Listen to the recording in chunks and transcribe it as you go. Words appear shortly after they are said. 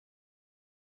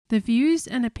The views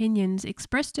and opinions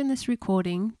expressed in this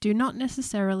recording do not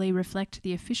necessarily reflect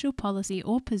the official policy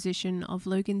or position of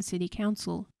Logan City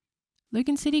Council.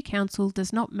 Logan City Council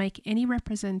does not make any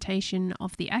representation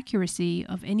of the accuracy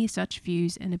of any such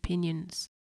views and opinions.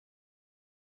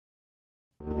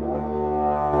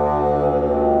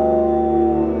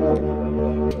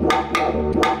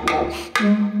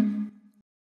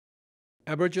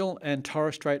 Aboriginal and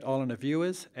Torres Strait Islander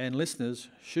viewers and listeners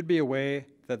should be aware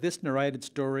that this narrated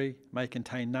story may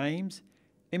contain names,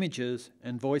 images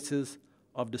and voices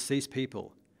of deceased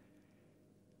people.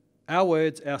 Our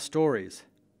words, our stories.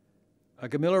 A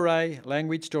Gamilaraay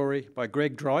language story by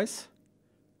Gregg Dreise,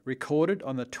 recorded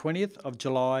on the 20th of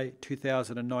July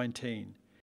 2019.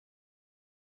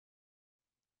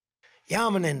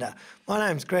 Yamanenda. My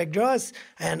name's Gregg Dreise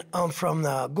and I'm from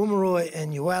the Gamilaraay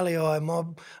and Euahlayi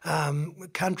mob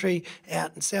country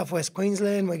out in southwest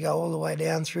Queensland. We go all the way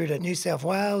down through to New South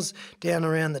Wales, down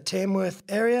around the Tamworth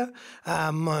area.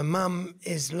 My mum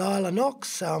is Lila Knox,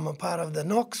 so I'm a part of the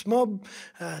Knox mob.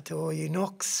 To all you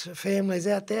Knox families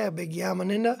out there, a big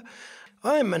Yamanenda.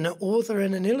 I'm an author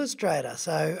and an illustrator,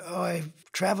 so I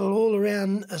travel all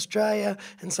around Australia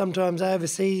and sometimes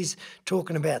overseas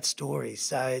talking about stories.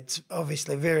 So it's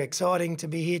obviously very exciting to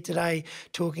be here today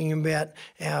talking about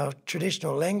our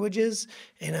traditional languages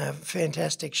in a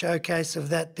fantastic showcase of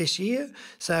that this year.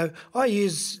 So I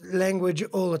use language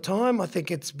all the time. I think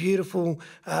it's beautiful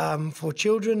for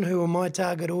children who are my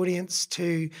target audience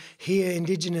to hear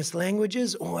Indigenous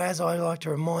languages, or as I like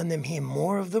to remind them, hear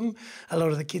more of them. A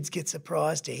lot of the kids get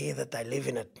surprised to hear that they live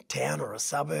in a town or a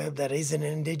suburb that is an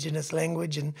Indigenous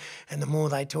language, and the more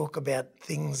they talk about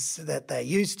things that they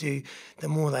used to, the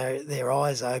more their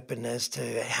eyes open as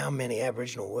to how many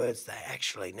Aboriginal words they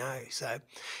actually know. So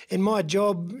in my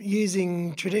job,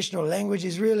 using traditional language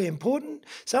is really important.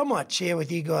 So I might share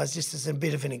with you guys, just as a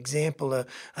bit of an example, a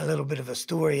little bit of a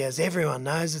story. As everyone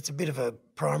knows, it's a bit of a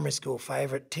primary school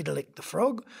favourite, Tiddalik the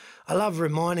frog. I love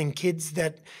reminding kids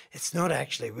that it's not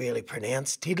actually really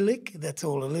pronounced Tiddalik. That's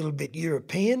all a little bit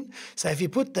European. So if you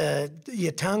put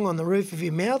your tongue on the roof of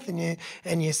your mouth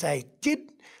and you say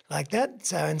tid like that,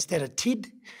 so instead of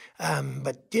tid,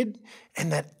 but did,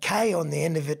 and that K on the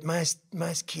end of it,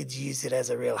 most kids use it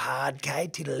as a real hard K,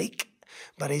 Tiddalik,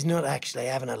 but he's not actually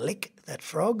having a lick, that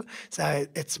frog. So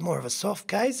it's more of a soft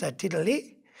K, so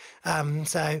Tiddalik.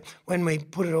 So when we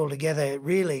put it all together, it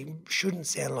really shouldn't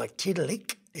sound like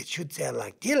Tiddalik, it should sound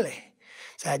like Dilly.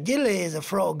 So Dilly is a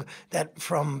frog that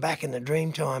from back in the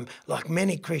Dreamtime, like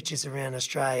many creatures around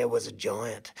Australia, was a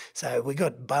giant. So we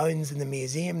got bones in the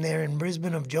museum there in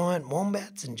Brisbane of giant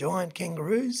wombats and giant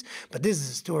kangaroos, but this is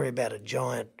a story about a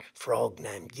giant frog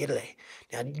named Dilly.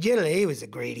 Now Dilly was a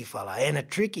greedy fella and a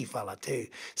tricky fella too.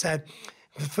 So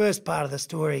the first part of the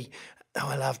story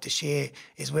I love to share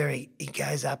is where he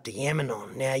goes up to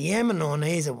Yamanon. Now, Yamanon,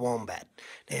 he's a wombat.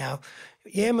 Now,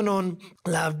 Yamanon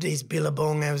loved his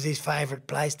billabong. That was his favourite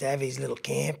place to have his little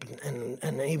camp,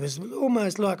 and he was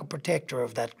almost like a protector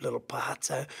of that little part.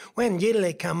 So when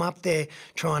Yiddly come up there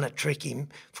trying to trick him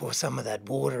for some of that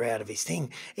water out of his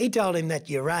thing, he told him that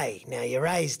Euahlayi, now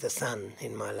Euahlayi's the sun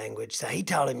in my language, so he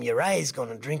told him Euahlayi's going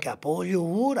to drink up all your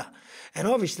water. And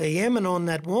obviously Yamanon,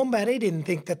 that wombat, he didn't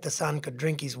think that the sun could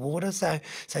drink his water, so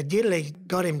Yiddly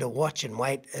got him to watch and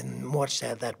wait and watch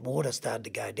how that water started to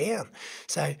go down.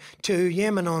 So to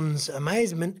Yamanon's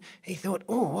amazement, he thought,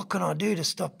 oh, what can I do to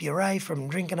stop Euahlayi from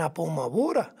drinking up all my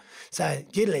water? So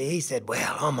Yiddly, he said,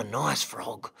 well, I'm a nice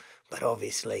frog. But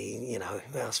obviously, you know,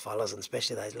 us fellas, and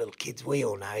especially those little kids, we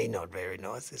all know he's not very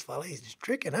nice, this fella. He's just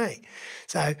tricking, eh?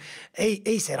 So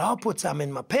he said, I'll put some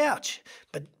in my pouch.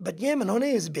 But Yamanon,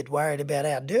 he was a bit worried about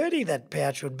how dirty that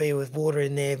pouch would be with water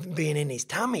in there being in his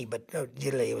tummy. But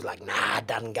Yiddly was like, nah, it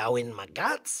doesn't go in my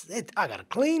guts. I got a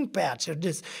clean pouch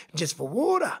just for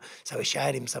water. So he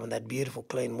showed him some of that beautiful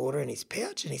clean water in his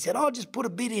pouch, and he said, I'll just put a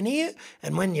bit in here,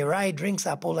 and when Euahlayi drinks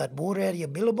up all that water out of your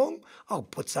billabong, I'll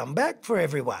put some back for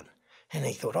everyone. And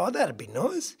he thought, oh, that'd be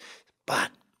nice.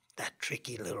 But that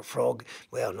tricky little frog,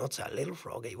 well, not so little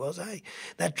frog he was, eh?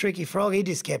 That tricky frog, he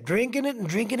just kept drinking it,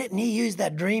 and he used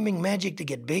that dreaming magic to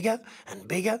get bigger and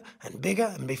bigger and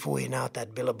bigger, and before you know it,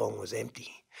 that billabong was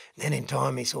empty. Then in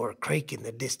time he saw a creek in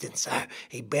the distance, so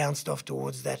he bounced off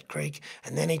towards that creek,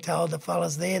 and then he told the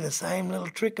fellas there the same little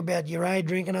trick about Euahlayi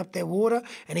drinking up their water,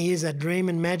 and he used that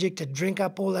dreaming magic to drink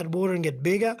up all that water and get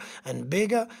bigger and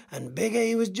bigger and bigger.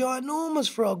 He was a ginormous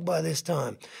frog by this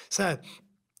time. So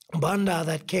Bundar,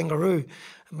 that kangaroo,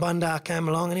 Bundar came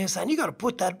along and he was saying, you got to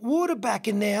put that water back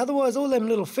in there, otherwise all them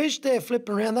little fish there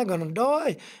flipping around, they're going to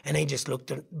die. And he just looked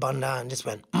at Bundar and just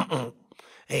went,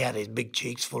 He had his big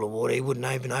cheeks full of water. He wouldn't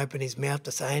even open his mouth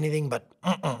to say anything, but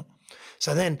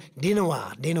So then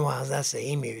Dinawa, that's the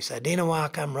emu. So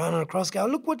Dinawa come running across, go,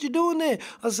 look what you're doing there.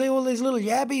 I see all these little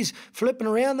yabbies flipping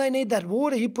around. They need that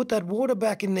water. You put that water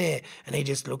back in there. And he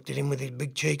just looked at him with his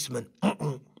big cheeks and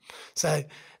went, So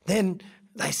then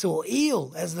they saw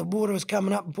Eel as the water was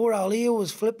coming up. And poor old Eel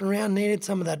was flipping around, needed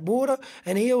some of that water.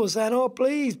 And Eel was saying, oh,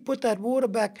 please put that water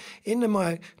back into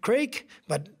my creek.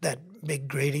 But that big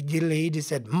greedy diddly, he just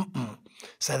said,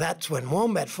 So that's when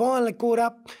Wombat finally caught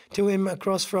up to him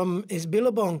across from his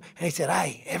billabong, and he said,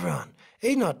 hey, everyone,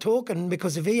 he's not talking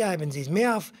because if he opens his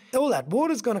mouth, all that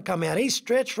water's going to come out. He's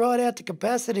stretched right out to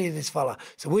capacity, this fella.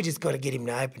 So we just got to get him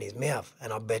to open his mouth.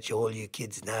 And I bet you all you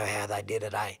kids know how they did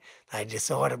it, eh? They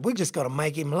decided we just got to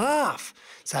make him laugh.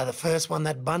 So the first one,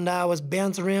 that Bundar, was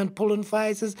bouncing around, pulling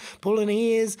faces, pulling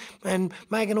ears, and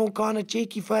making all kind of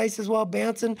cheeky faces while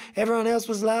bouncing. Everyone else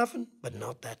was laughing, but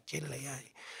not that Jiddly, eh?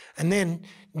 And then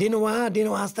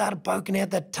Dinawa started poking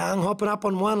out that tongue, hopping up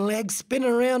on one leg, spinning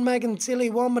around, making silly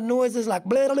womba noises like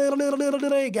blah, blah, blah, blah,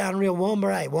 blah, going real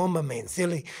womba, eh? Womba means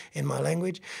silly in my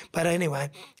language. But anyway,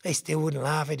 he still wouldn't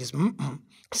laugh. He just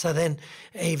So then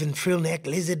even Frillneck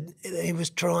Lizard, he was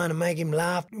trying to make him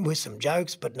laugh with some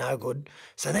jokes, but no good.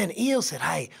 So then Eel said,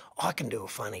 hey, I can do a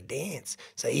funny dance.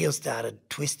 So Eel started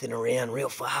twisting around real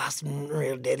fast and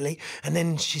real deadly. And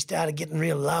then she started getting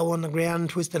real low on the ground,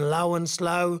 twisting low and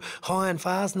slow, high and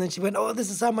fast. And then she went, oh, this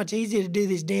is so much easier to do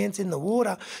this dance in the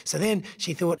water. So then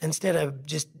she thought instead of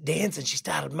just dancing, she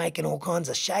started making all kinds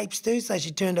of shapes too. So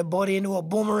she turned her body into a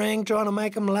boomerang, trying to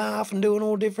make them laugh and doing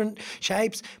all different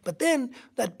shapes. But then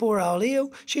that poor old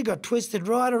Eel, she got twisted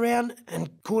right around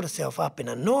and caught herself up in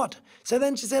a knot. So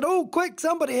then she said, oh, quick,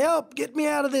 somebody help, get me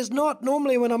out of this knot.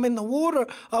 Normally when I'm in the water,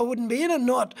 I wouldn't be in a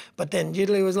knot. But then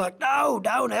Jiddly was like, no,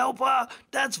 don't help her.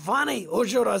 That's funny. Or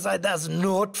should I say, that's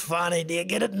not funny. Do you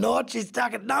get it? Not. She's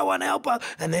stuck it. No one help her.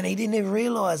 And then he didn't even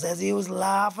realise as he was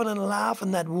laughing and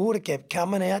laughing, that water kept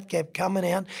coming out.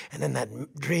 And then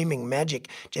that dreaming magic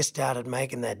just started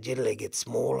making that Jiddly get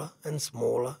smaller and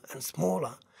smaller and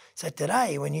smaller. So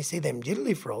today, when you see them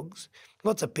Jiddly frogs,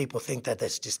 lots of people think that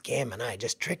that's just gammon,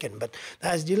 just tricking. But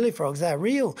those Jiddly frogs, they're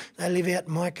real. They live out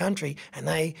in my country and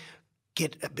they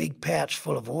get a big pouch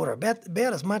full of water, about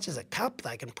as much as a cup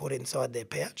they can put inside their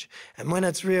pouch. And when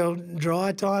it's real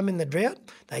dry time in the drought,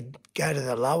 they go to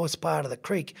the lowest part of the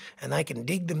creek and they can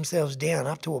dig themselves down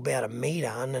up to about 1 metre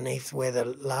underneath where the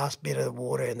last bit of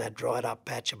water in that dried up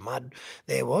patch of mud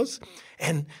there was.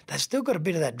 And they've still got a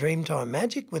bit of that Dreamtime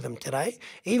magic with them today.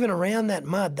 Even around that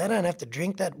mud, they don't have to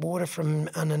drink that water from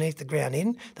underneath the ground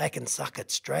in. They can suck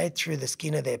it straight through the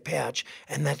skin of their pouch,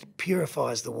 and that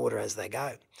purifies the water as they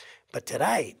go. But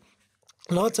today,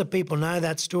 lots of people know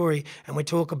that story, and we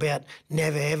talk about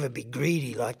never ever be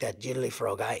greedy like that Jiddly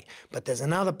frog, eh? But there's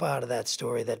another part of that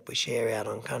story that we share out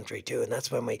on country too, and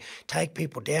that's when we take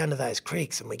people down to those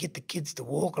creeks and we get the kids to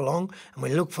walk along and we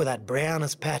look for that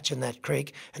brownest patch in that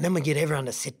creek, and then we get everyone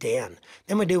to sit down.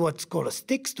 Then we do what's called a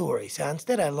stick story. So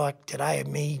instead of like today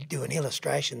me doing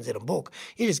illustrations in a book,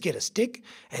 you just get a stick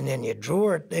and then you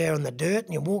draw it there in the dirt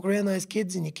and you walk around those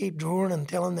kids and you keep drawing and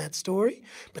telling that story.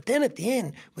 But then at the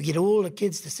end, we get all the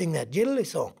kids to sing that Jiddly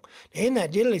song. Now in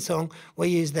that Jiddly song, we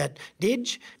use that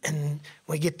didge and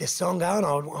we get this song going.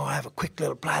 I'll have a quick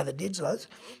little play of the didge, lads.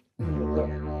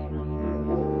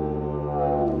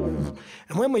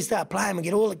 And when we start playing, we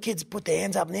get all the kids to put their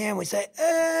hands up in the air and we say,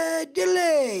 hey,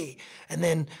 Jiddly! And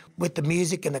then with the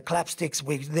music and the clapsticks,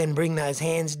 we then bring those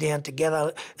hands down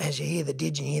together. As you hear the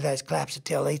didge and you hear those claps, to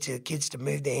tell each of the kids to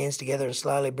move their hands together and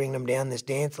slowly bring them down this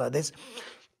dance like this.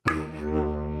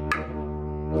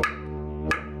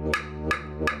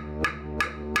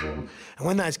 And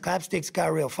when those clapsticks go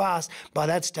real fast, by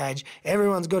that stage,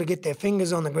 everyone's got to get their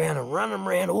fingers on the ground and run them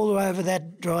around all over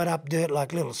that dried up dirt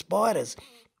like little spiders.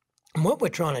 And what we're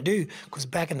trying to do, because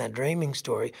back in that dreaming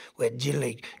story where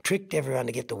Jiddly tricked everyone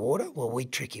to get the water, well, we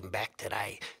trick him back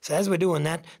today. So as we're doing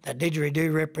that, that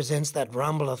didgeridoo represents that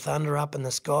rumble of thunder up in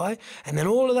the sky, and then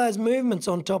all of those movements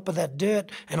on top of that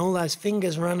dirt and all those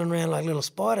fingers running around like little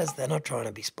spiders, they're not trying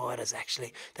to be spiders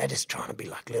actually, they're just trying to be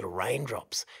like little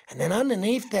raindrops. And then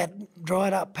underneath that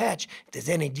dried up patch, if there's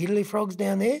any Jiddly frogs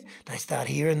down there, they start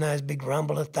hearing those big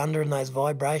rumble of thunder and those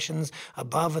vibrations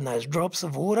above and those drops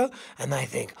of water, and they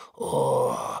think,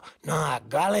 oh, nah,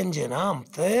 Gullingen, I'm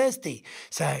thirsty.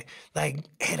 So they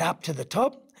head up to the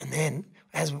top, and then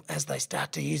as they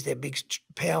start to use their big,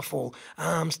 powerful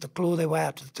arms to claw their way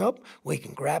up to the top, we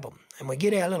can grab them. and we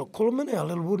get our little kulman, our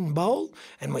little wooden bowl,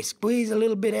 and we squeeze a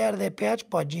little bit out of their pouch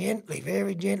by gently,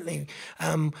 very gently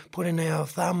putting our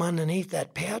thumb underneath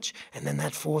that pouch, and then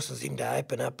that forces him to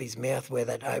open up his mouth where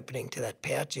that opening to that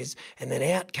pouch is, and then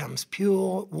out comes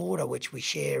pure water which we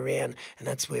share around, and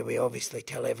that's where we obviously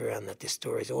tell everyone that this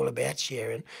story is all about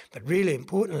sharing. But really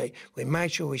importantly, we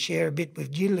make sure we share a bit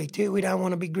with Jiddly too. We don't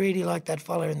want to be greedy like that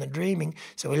fella in the dreaming,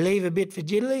 so we leave a bit for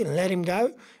Jiddly and let him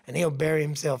go, and he'll bury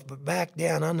himself back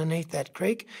down underneath that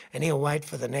creek, and he'll wait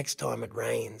for the next time it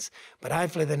rains. But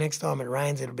hopefully the next time it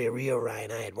rains, it'll be a real rain,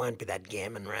 eh? It won't be that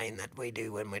gammon rain that we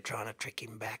do when we're trying to trick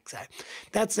him back. So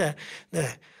that's the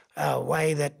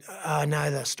way that I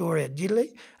know the story of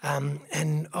Jiddly,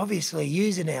 and obviously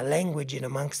using our language in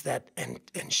amongst that and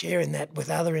sharing that with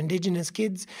other Indigenous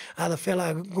kids, other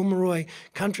fellow Gomeroi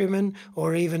countrymen,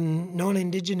 or even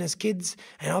non-Indigenous kids.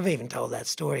 And I've even told that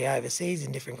story overseas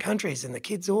in different countries, and the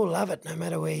kids all love it no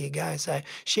matter where you go. So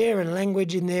sharing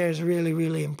language in there is a really,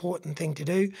 really important thing to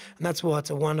do, and that's why it's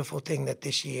a wonderful thing that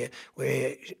this year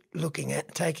we're looking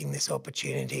at taking this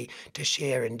opportunity to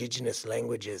share Indigenous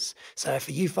languages. So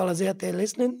for you fellas out there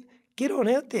listening, get on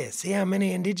out there, see how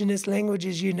many Indigenous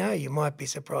languages you know. You might be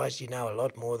surprised you know a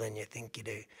lot more than you think you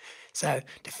do. So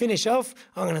to finish off,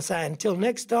 I'm going to say until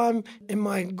next time in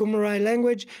my Gomeroi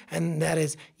language, and that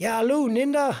is Yalu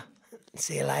Ninda.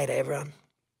 See you later, everyone.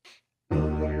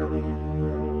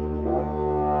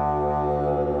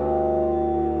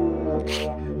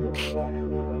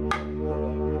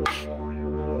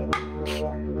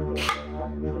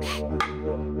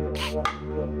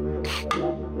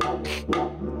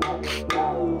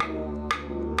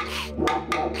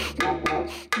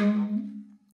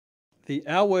 The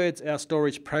Our Words, Our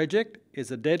Stories project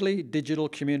is a deadly digital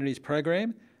communities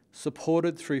program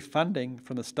supported through funding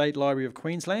from the State Library of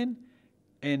Queensland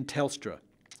and Telstra.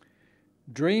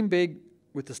 Dream big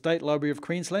with the State Library of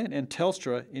Queensland and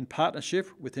Telstra in partnership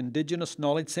with Indigenous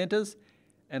knowledge centres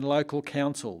and local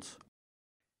councils.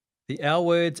 The Our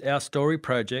Words, Our Story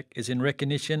project is in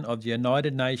recognition of the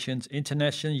United Nations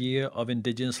International Year of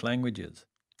Indigenous Languages.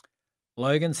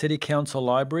 Logan City Council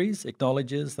Libraries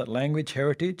acknowledges that language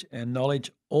heritage and knowledge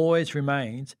always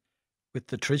remains with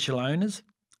the traditional owners,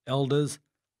 elders,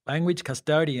 language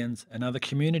custodians and other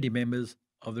community members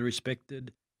of the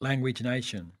respected language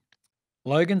nation.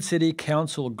 Logan City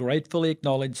Council gratefully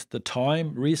acknowledge the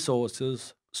time,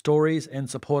 resources, stories and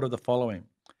support of the following: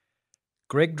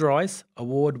 Gregg Dreise,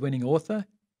 award-winning author,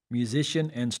 musician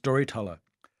and storyteller.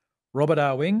 Robert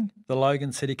R. Wing, the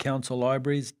Logan City Council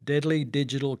Library's Deadly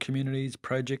Digital Communities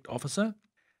Project Officer.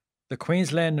 The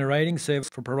Queensland Narrating Service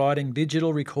for providing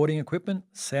digital recording equipment,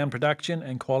 sound production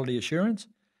and quality assurance.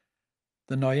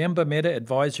 The Nyamba Meta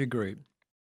Advisory Group.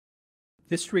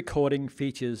 This recording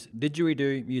features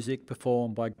didgeridoo music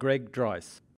performed by Gregg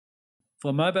Dreise.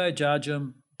 For Mobo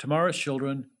Jarjum, Tomorrow's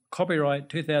Children, copyright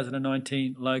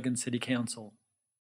 2019 Logan City Council.